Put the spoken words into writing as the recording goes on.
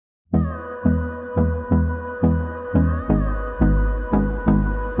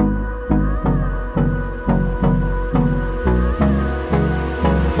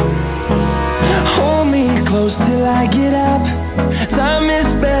close till I get up. Time is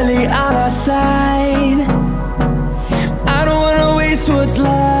barely on our side. I don't wanna waste what's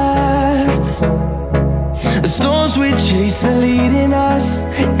left. The storms we chase are leading us,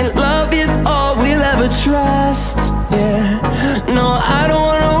 and love is all we'll ever trust. Yeah, no, I don't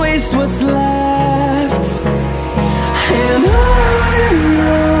wanna waste what's left. And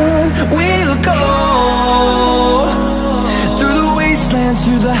on we'll go, through the wastelands,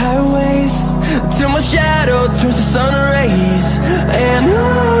 through the highways, till my shadow turns to sun rays. And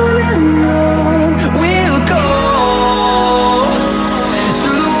on we'll go,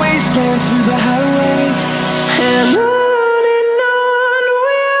 through the wastelands, through the highways, and on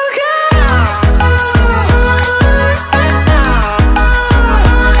we'll go.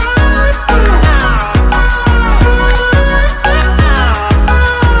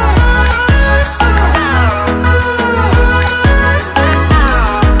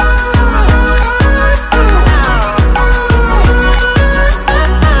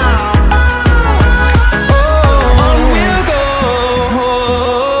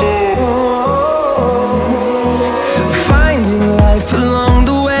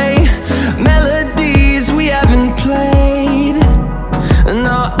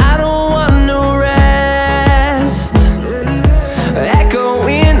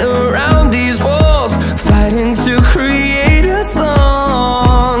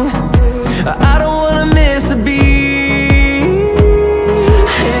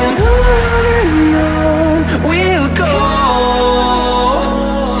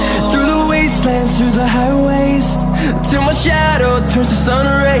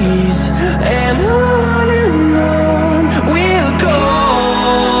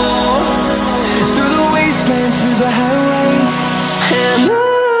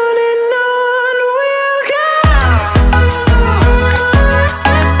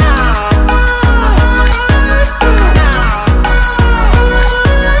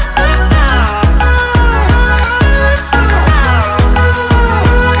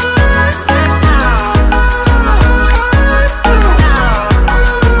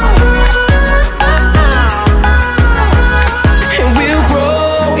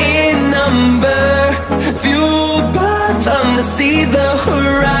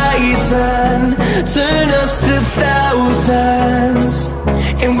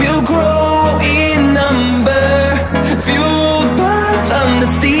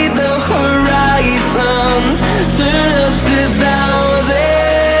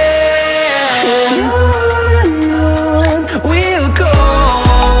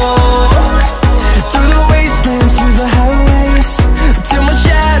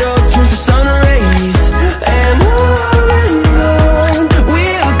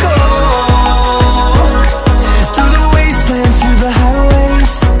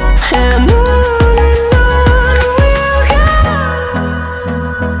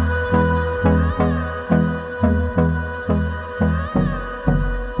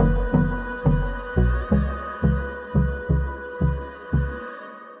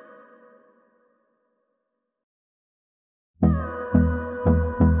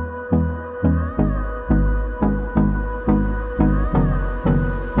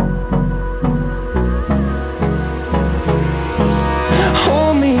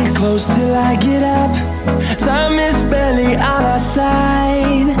 Close till I get up. Time is barely on our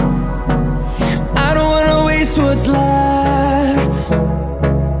side. I don't wanna waste what's left.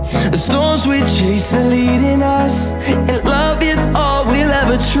 The storms we chase are leading us, and love is all we'll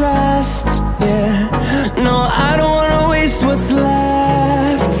ever trust. Yeah, no, I don't wanna waste what's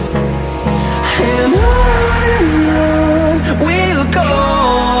left. And on we'll go,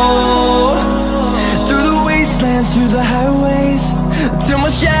 through the wastelands, through the highways, till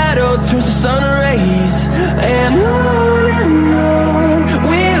my shadow turns to sun rays. And on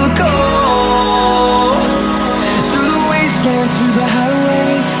we'll go, through the wastelands, through the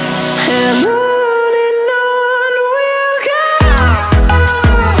highways, and on we'll go.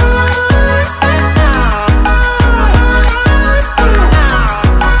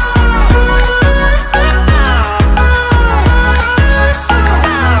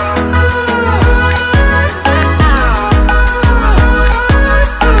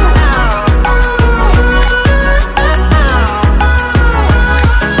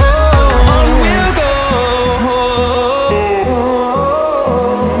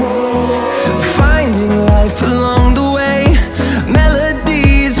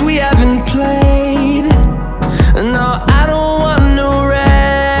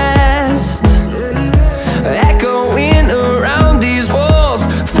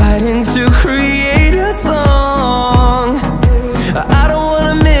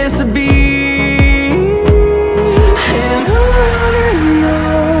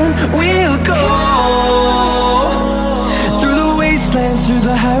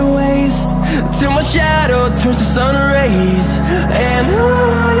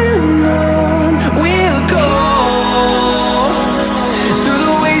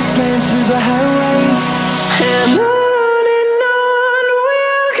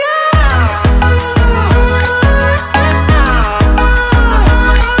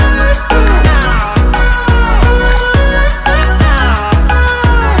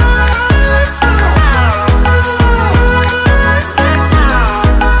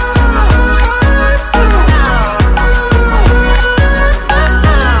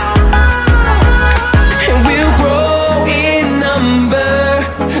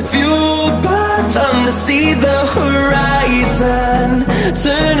 fueled by them to see the horizon,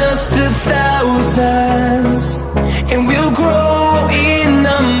 turn us to thousands, and we'll grow in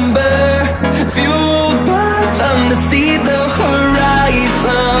number. Fueled by them to see the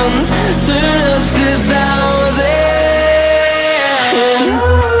horizon, turn us to thousands,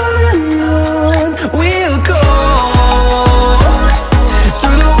 and on we'll go,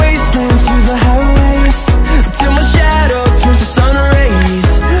 through the wastelands, through the highways, till my shadow turns to sun rays.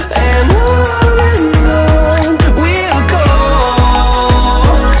 And on we'll go,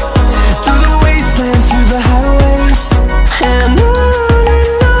 through the wastelands, through the highways, and on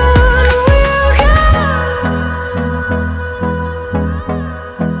we'll go.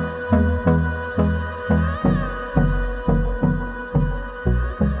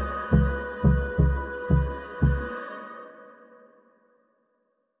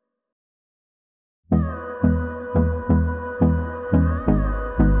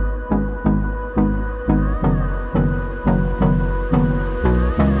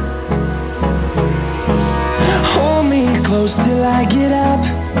 Hold me close till I get up.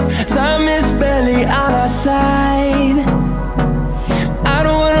 Time is barely on our side. I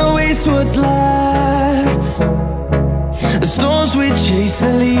don't wanna waste what's left. The storms we chase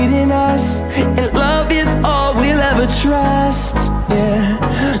are leading us, and love is all we'll ever trust. Yeah,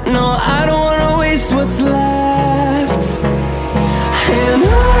 no, I don't wanna waste what's left. And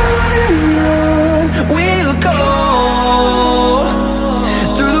on we'll go,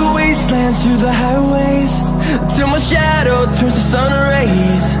 through the wastelands, through the highways, till my shadow turns to sun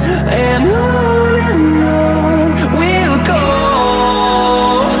rays. And on we'll go,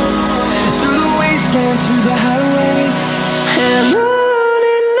 through the wastelands, through the highways, and on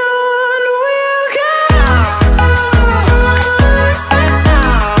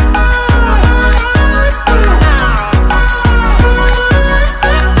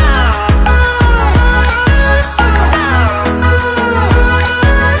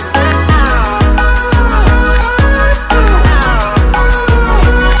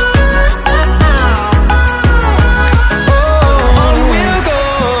we'll go.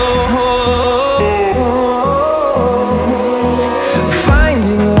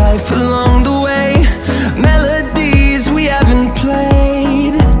 Finding life along the way, melodies we haven't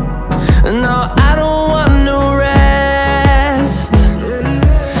played. No, I don't want no rest.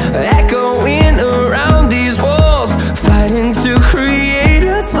 Echoing around these walls, fighting to create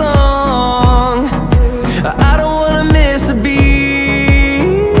a song. I don't wanna miss a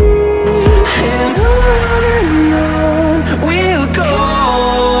beat. And on we'll go,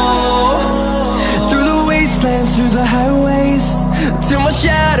 through the wastelands, through the highways, till my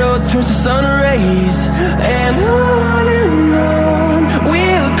shadow turns to sun rays. And on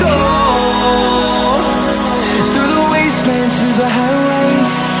we'll go, through the wastelands, through the highways,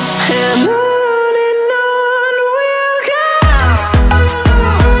 and on we'll go.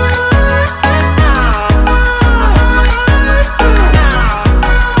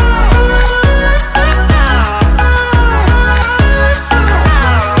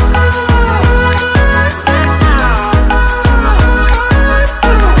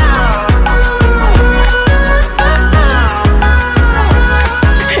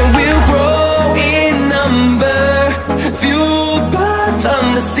 And we'll grow in number, fueled by them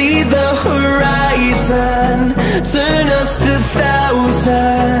to see the horizon, turn us to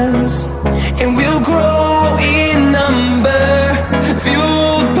thousands.